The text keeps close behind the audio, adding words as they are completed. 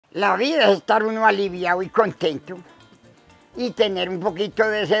La vida es estar uno aliviado y contento y tener un poquito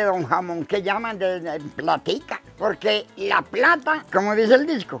de ese don jamón que llaman de platica. Porque la plata, como dice el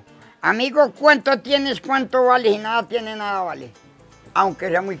disco, amigo, ¿cuánto tienes, cuánto vale? Y nada tiene, nada vale. Aunque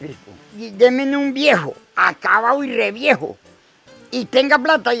sea muy crispo. Y denme un viejo, acabado y re viejo. Y tenga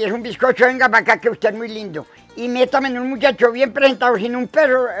plata y es un bizcocho, venga para acá que usted es muy lindo. Y métame en un muchacho bien presentado, sin un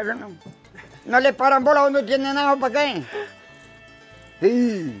peso, eso no. No le paran bola, no tiene nada para qué.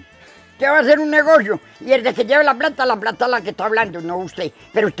 Sí. ¿Qué va a hacer un negocio? Y el de que lleve la plata es la que está hablando, no usted.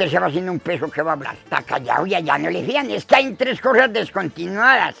 Pero usted se va haciendo un peso que va a hablar. Está callado y allá no le fían. Es que hay tres cosas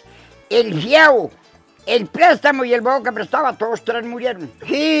descontinuadas. El fiado, el préstamo y el bobo que prestaba, todos tres murieron.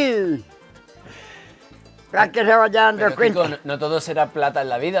 Sí. Para que se vaya dando Pero, cuenta. Kiko, no todo será plata en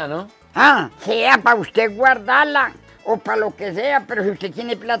la vida, ¿no? Ah, sea para usted guardarla o para lo que sea, pero si usted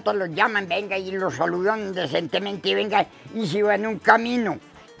tiene plata lo llaman, venga y lo saludan decentemente y venga y si va en un camino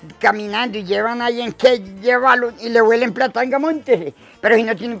caminando y llevan a alguien que llevarlo y le huelen plata, venga, móntese. Pero si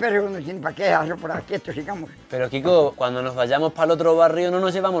no tiene perro, no tiene para qué dejarlo por aquí, esto sigamos. Pero Kiko, cuando nos vayamos para el otro barrio no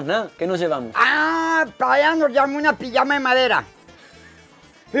nos llevamos nada. ¿Qué nos llevamos? Ah, para allá nos llama una pijama de madera.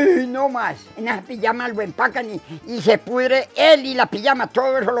 No más, en esa pijama lo empacan y se pudre él y la pijama,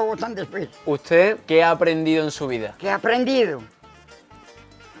 todo eso lo botan después. ¿Usted qué ha aprendido en su vida? ¿Qué ha aprendido?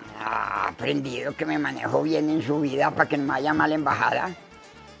 Aprendido que me manejo bien en su vida para que no me vaya mal embajada.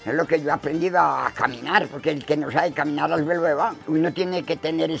 Es lo que yo he aprendido a caminar, porque el que no sabe caminar al vuelo va. Uno tiene que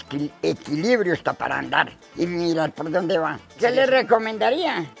tener equilibrio hasta para andar y mirar por dónde va. ¿Qué le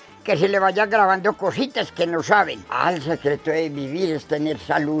recomendaría? Que se le vaya grabando cositas que no saben. El secreto de vivir es tener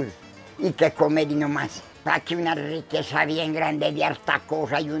salud y que comer y no más. Para que una riqueza bien grande de harta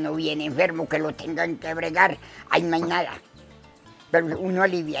cosa y uno bien enfermo que lo tengan que bregar, ahí no hay nada. Pero uno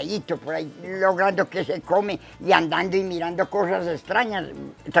aliviadito por ahí, logrando que se come y andando y mirando cosas extrañas,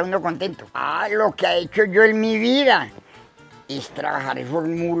 está uno contento. Lo que he hecho yo en mi vida es trabajar esos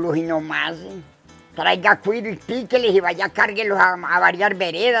mulos y no más. Traiga cuiro y píqueles y vaya cárguelos a varias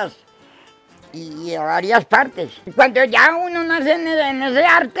veredas y a varias partes. Cuando ya uno nace en ese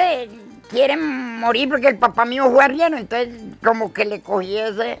arte, quiere morir porque el papá mío fue arriero, entonces como que le cogí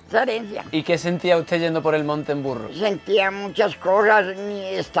esa herencia. ¿Y qué sentía usted yendo por el monte en burro? Sentía muchas cosas,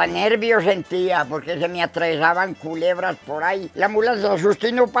 hasta nervios sentía, porque se me atravesaban culebras por ahí. La mula se asustó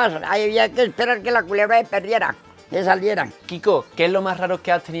y no pasa, ahí había que esperar que la culebra se perdiera, que salieran. Kiko, ¿qué es lo más raro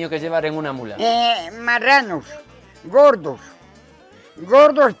que has tenido que llevar en una mula? Marranos, gordos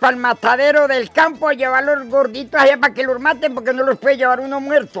para el matadero del campo, a llevar los gorditos allá para que los maten, porque no los puede llevar uno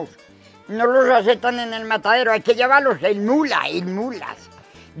muertos. No los aceptan en el matadero, hay que llevarlos en mulas.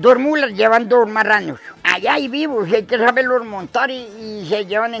 2 mulas llevan 2 marranos. Allá hay vivos y hay que saberlos montar y se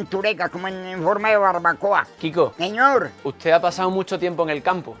llevan en tureca, como en forma de barbacoa. Kiko. Señor. ¿Usted ha pasado mucho tiempo en el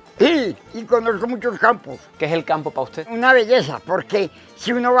campo? Sí, y conozco muchos campos. ¿Qué es el campo para usted? Una belleza, porque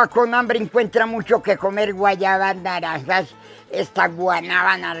si uno va con hambre encuentra mucho que comer, guayabas, naranjas, estas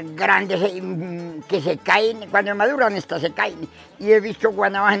guanábanas grandes que se caen, cuando maduran estas se caen. Y he visto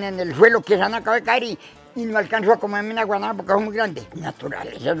guanábanas en el suelo que se han acabado de caer y no alcanzo a comerme una guanábana porque son muy grandes.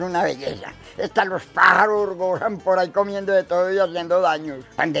 Naturaleza es una belleza. Los pájaros gozan por ahí comiendo de todo y haciendo daños.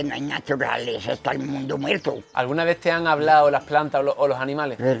 Donde no hay naturaleza está el mundo muerto. ¿Alguna vez te han hablado las plantas o los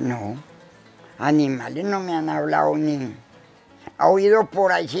animales? Pero no, animales no me han hablado ni... He oído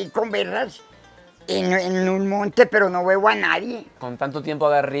por ahí sí conversas en un monte, pero no veo a nadie. Con tanto tiempo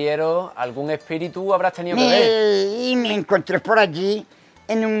de arriero, ¿algún espíritu habrás tenido que ver? Y me encontré por allí,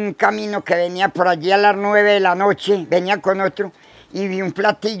 en un camino que venía por allí a las 9 de la noche, venía con otro, y vi un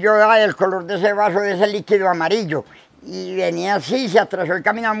platillo del color de ese vaso, de ese líquido amarillo. Y venía así, se atrasó el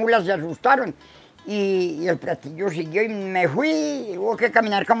camino, las mulas se asustaron. Y el platillo siguió y me fui, hubo que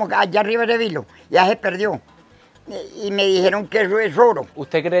caminar como allá arriba de Vilo, ya se perdió. Y me dijeron que eso es oro.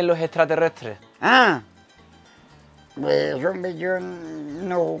 ¿Usted cree en los extraterrestres? Pues hombre, yo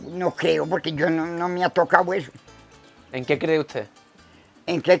no creo, porque yo no me ha tocado eso. ¿En qué cree usted?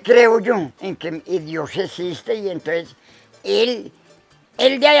 ¿En qué creo yo? En que Dios existe y entonces Él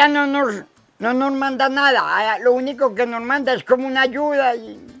de allá no nos manda nada. Lo único que nos manda es como una ayuda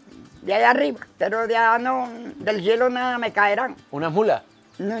de allá arriba, pero de allá no, del cielo nada me caerán. ¿Unas mulas?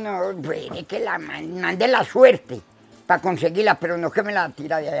 No, puede que la mande la suerte para conseguirla, pero no que me la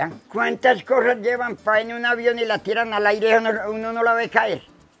tira de allá. ¿Cuántas cosas llevan para en un avión y la tiran al aire y uno no la ve caer?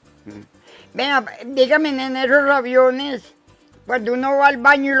 Venga, dígame, en esos aviones, cuando uno va al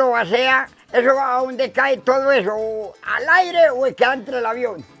baño y lo vacía, ¿eso a dónde cae todo eso? ¿O al aire o queda entre el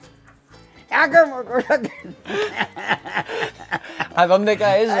avión? Como cosa que... ¿A dónde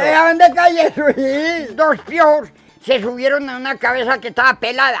cae eso? ¿A dónde cae eso? Sí, 2 piojos se subieron a una cabeza que estaba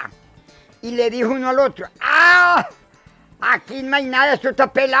pelada. Y le dijo uno al otro, ¡ah! Aquí no hay nada, esto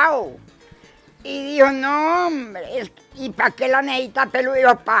está pelado. Y dijo, no, hombre, ¿y para qué la necesita pelo?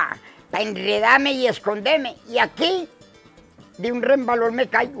 Dijo, para enredarme y esconderme. Y aquí, de un rembalón me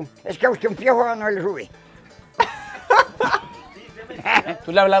caigo. Es que a usted un piojo no le sube.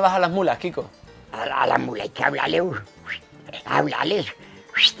 ¿Tú le hablabas a las mulas, Kiko? A la mula hay que hablarles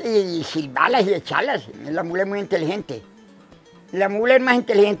y silbarlas y echarlas. La mula es muy inteligente. La mula es más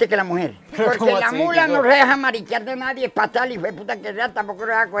inteligente que la mujer. Porque la mula no se deja mariquear de nadie, fatal y fue puta que sea, tampoco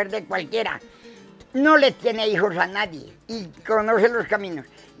se va a coger de cualquiera. No le tiene hijos a nadie y conoce los caminos.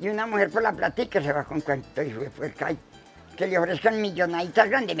 Y una mujer por la platica se va con cuanto y fue que le ofrezcan millonaditas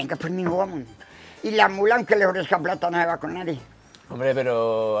grandes, venga por mi hijo, vamos. Y la mula, aunque le ofrezca plata, no se va con nadie. Hombre,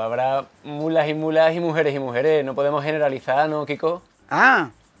 pero habrá mulas y mujeres y mujeres. No podemos generalizar, ¿no, Kiko? Ah,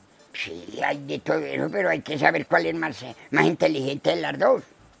 sí, hay de todo eso, pero hay que saber cuál es más inteligente de las dos.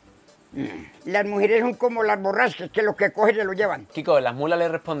 Las mujeres son como las borrascas, que lo que cogen se lo llevan. Kiko, ¿las mulas le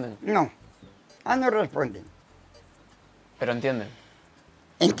responden? No, no responden. Pero entienden.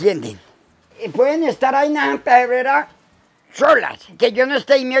 Entienden. Pueden estar ahí en la pedrera solas, que yo no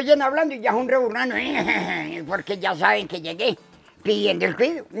esté y me oyen hablando y ya es un reburnano, porque ya saben que llegué pidiendo el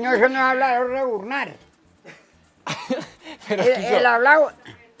cuido. No, eso no es hablar, es reburnar. Pero, Kiko, el hablado...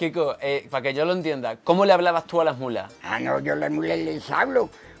 Kiko, para que yo lo entienda, ¿cómo le hablabas tú a las mulas? Ah, no, yo a las mulas les hablo.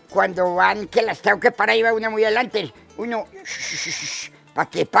 Cuando van, que las tengo que parar, iba una muy adelante, uno, para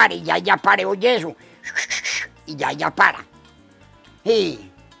que pare, y ya pare, oye eso, y ya para.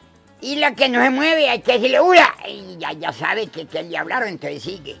 Y la que no se mueve, hay que decirle, ¡ura! Y ya sabe que le hablaron, entonces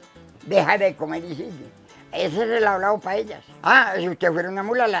sigue. Deja de comer y sigue. Ese es el hablado para ellas. Ah, si usted fuera una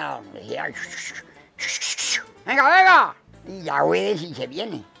mula, la decía, ¡venga, venga! Y ya obedece y se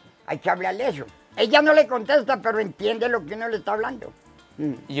viene. Hay que hablarle eso. Ella no le contesta, pero entiende lo que uno le está hablando.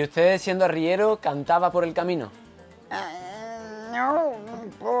 ¿Y usted, siendo arriero, cantaba por el camino? No,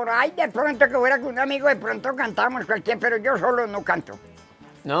 por ahí de pronto que fuera con un amigo, de pronto cantamos cualquier, pero yo solo no canto.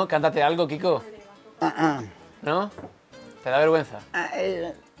 ¿No? Cántate algo, Kiko. ¿No? ¿Te da vergüenza?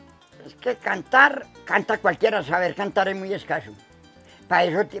 Es que canta cualquiera, saber cantar es muy escaso. Para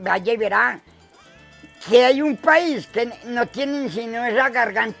eso vaya y verá que hay un país que no tienen sino esa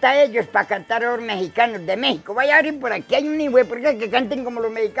garganta ellos para cantar a los mexicanos de México. Vaya a ver por aquí hay un hijo que canten como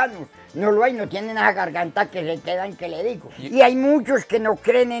los mexicanos. No lo hay, no tienen esa garganta que se quedan, que le digo. Y hay muchos que no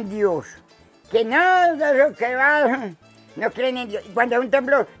creen en Dios. Que no, de eso que va, no creen en Dios. Cuando hay un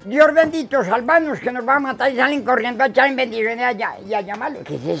temblor, Dios bendito, salvanos que nos va a matar y salen corriendo a echar en bendiciones allá y a llamarlo.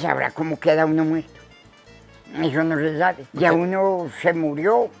 ¿Qué se sabrá cómo queda uno muerto? Eso no se sabe. Ya uno se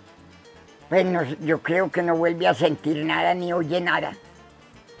murió. Pues no, yo creo que no vuelve a sentir nada ni oye nada.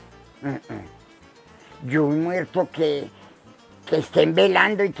 Yo un muerto que estén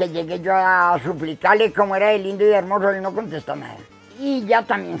velando y que llegue yo a suplicarle como era de lindo y de hermoso, él no contesta nada. Y ya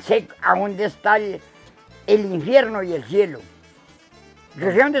también sé a dónde está el infierno y el cielo.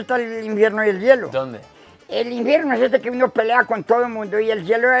 Yo sé dónde está el infierno y el cielo. ¿Dónde? El infierno es este que uno pelea con todo el mundo y el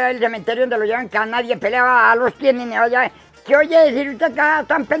cielo es el cementerio donde lo llevan, que a nadie pelea, a los tienen allá. ¿Qué oye decir usted que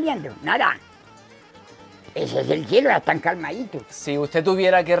están peleando? Nada. Ese es el cielo, ya están calmaditos. Si usted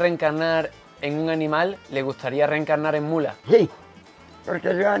tuviera que reencarnar en un animal, ¿le gustaría reencarnar en mula? Sí, porque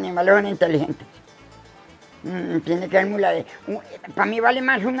esos animales son inteligentes. Tiene que haber mula para mí vale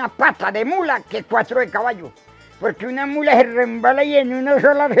más una pata de mula que 4 de caballo. Porque una mula se rembala y en una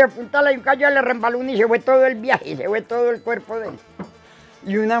sola se apunta y un caballo le rembaló uno y se fue todo el viaje, se fue todo el cuerpo de él.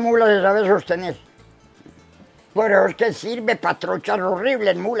 Y una mula se sabe sostener. Por eso es que sirve para trochas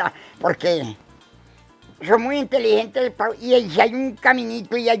horribles, mula, porque son muy inteligentes y hay un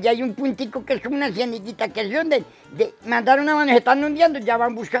caminito y allá hay un puntico que es como una cieniquita, que es donde mandar una mano, se están hundiendo, ya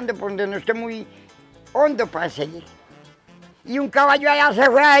van buscando por donde no esté muy hondo para seguir. Y un caballo allá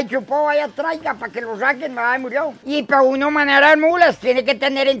se fue, ahí chupó, allá traiga para que lo saquen, murió. Y para uno manejar mulas tiene que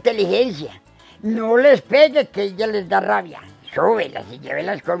tener inteligencia. No les pegue que ella les da rabia. Súbelas y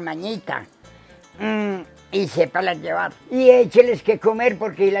llévelas con mañita. Y sépalas llevar. Y écheles que comer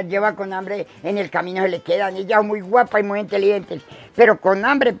porque si las lleva con hambre en el camino se le quedan. Ellas son muy guapas y muy inteligentes. Pero con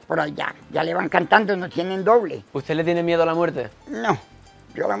hambre por allá, ya le van cantando, no tienen doble. ¿Usted le tiene miedo a la muerte? No,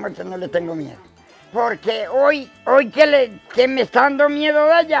 yo a la muerte no le tengo miedo. Porque hoy que me está dando miedo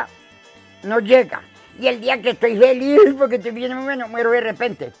de ella, no llega. Y el día que estoy feliz porque estoy bien muy bueno, muero de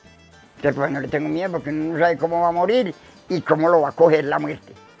repente. Entonces pues no le tengo miedo porque uno no sabe cómo va a morir y cómo lo va a coger la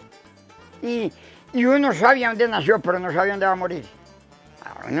muerte. Y uno sabía dónde nació, pero no sabía dónde va a morir.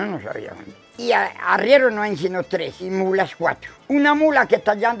 Uno no sabía dónde. Y arriero no hay sino 3 y mulas 4. Una mula que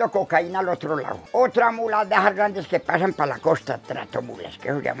está llevando cocaína al otro lado. Otra mula de esas grandes que pasan para la costa, trato mulas, que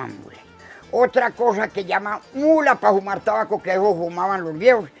eso llaman mulas. Otra cosa que llama mula para fumar tabaco, que eso fumaban los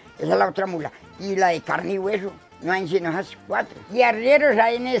viejos, esa es la otra mula. Y la de carne y hueso, no hay sino esas 4. Y arrieros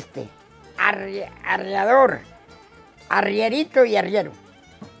hay en este, arreador, arrierito y arriero.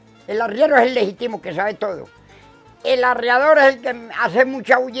 El arriero es el legítimo que sabe todo. El arreador es el que hace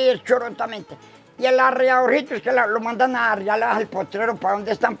mucha bulla y es chorotamente. Y el arreadorcito es que lo mandan a arrear al potrero para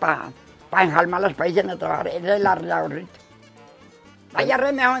donde están, para enjalmar las países a trabajar. Ese es el arreadorcito. Vaya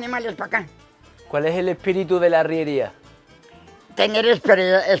remejos animales para acá. ¿Cuál es el espíritu de la arriería? Tener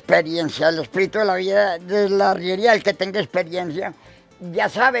experiencia, el espíritu de la vida de la arriería, el que tenga experiencia, ya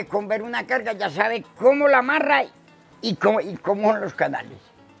sabe con ver una carga, ya sabe cómo la amarra y cómo son los canales.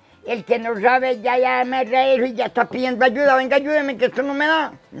 El que no sabe ya me reír y ya está pidiendo ayuda, venga ayúdeme que esto no me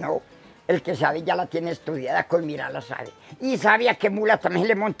da. No, el que sabe ya la tiene estudiada, con mirarla sabe. Y sabe a qué mula también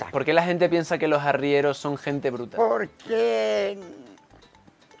le monta. ¿Por qué la gente piensa que los arrieros son gente bruta? Porque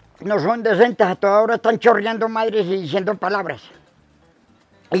no son decentes, a toda hora están chorreando madres y diciendo palabras.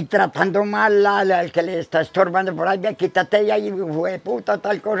 Y tratando mal al que le está estorbando por ahí, ve, quítate de ahí, fue puta,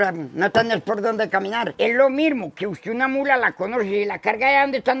 tal cosa, no tenés por dónde caminar. Es lo mismo que usted una mula la conoce y la carga de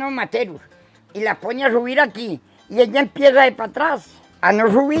donde están los materos y la pone a subir aquí y ella empieza de para atrás a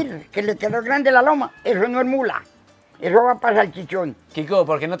no subir, que le quedó grande la loma. Eso no es mula, eso va para salchichón. Kiko,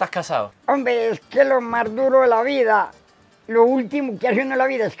 ¿por qué no te has casado? Hombre, es que lo más duro de la vida, lo último que hace uno en la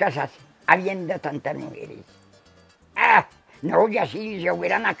vida es casarse, habiendo tantas mujeres. ¡Ah! No, y así se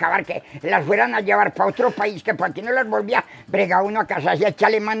hubieran a acabar, que las fueran a llevar para otro país, que para aquí no las volvía, brega uno a casarse, a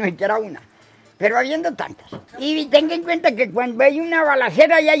echarle mano y que era una. Pero habiendo tantas. Y tenga en cuenta que cuando hay una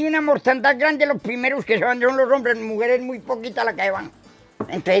balacera y hay una mortandad grande, los primeros que se van son los hombres, mujeres muy poquitas las que van.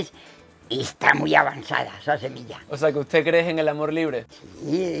 Entonces, está muy avanzada esa semilla. O sea, que usted cree en el amor libre.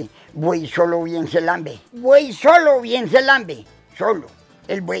 Sí, buey solo bien se lambe. Buey solo bien se lambe, solo.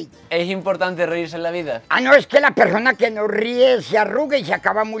 El buey. ¿Es importante reírse en la vida? Ah, no, es que la persona que no ríe se arruga y se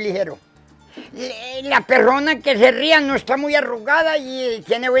acaba muy ligero. La persona que se ríe no está muy arrugada y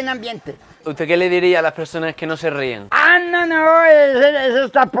tiene buen ambiente. ¿Usted qué le diría a las personas que no se ríen? Ah, no, eso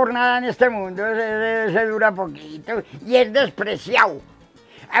está por nada en este mundo, ese dura poquito y es despreciado.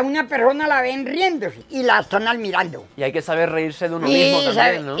 A una persona la ven riéndose y la están admirando. Y hay que saber reírse de uno mismo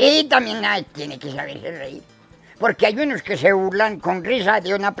también, ¿no? Y también tiene que saberse reír. Porque hay unos que se burlan con risa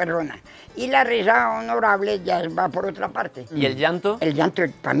de una persona y la risa honorable ya va por otra parte. ¿Y el llanto? El llanto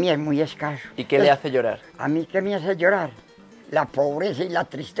para mí es muy escaso. ¿Y qué le hace llorar? A mí, ¿qué me hace llorar? La pobreza y la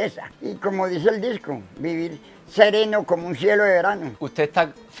tristeza. Y como dice el disco, vivir sereno como un cielo de verano. ¿Usted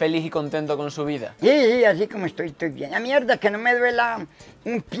está feliz y contento con su vida? Sí, así como estoy bien. A mierda, que no me duela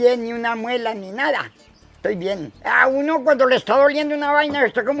un pie, ni una muela, ni nada. Estoy bien. A uno cuando le está doliendo una vaina,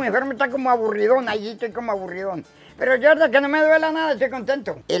 está como enfermo, está como aburridón, ahí estoy como aburridón. Pero yo verdad que no me duela nada, estoy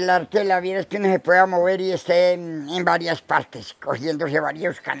contento. El arte de la vida es que uno se pueda mover y esté en varias partes, cogiéndose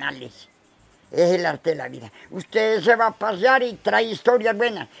varios canales. Es el arte de la vida. Usted se va a pasear y trae historias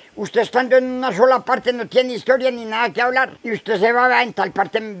buenas. Usted estando en una sola parte no tiene historia ni nada que hablar. Y usted se va, en tal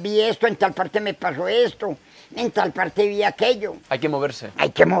parte vi esto, en tal parte me pasó esto, en tal parte vi aquello. Hay que moverse. Hay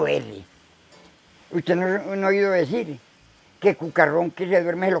que moverse. Usted no ha oído decir que cucarrón que se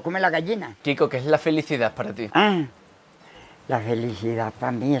duerme se lo come la gallina. Kiko, ¿qué es la felicidad para ti? Ah, la felicidad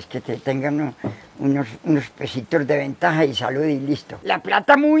para mí es que te tengan unos pesitos de ventaja y salud y listo. La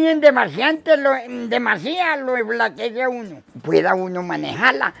plata muy en demasiado lo emblaquea uno. Pueda uno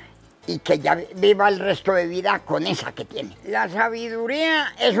manejarla y que ya viva el resto de vida con esa que tiene. La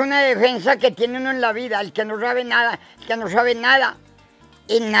sabiduría es una defensa que tiene uno en la vida. El que no sabe nada,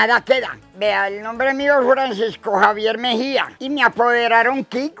 y nada queda. Vea, el nombre mío es Francisco Javier Mejía y me apoderaron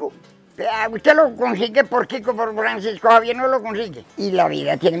Kiko. Vea, usted lo consigue por Kiko, por Francisco Javier no lo consigue. Y la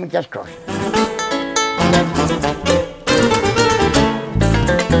vida tiene muchas cosas.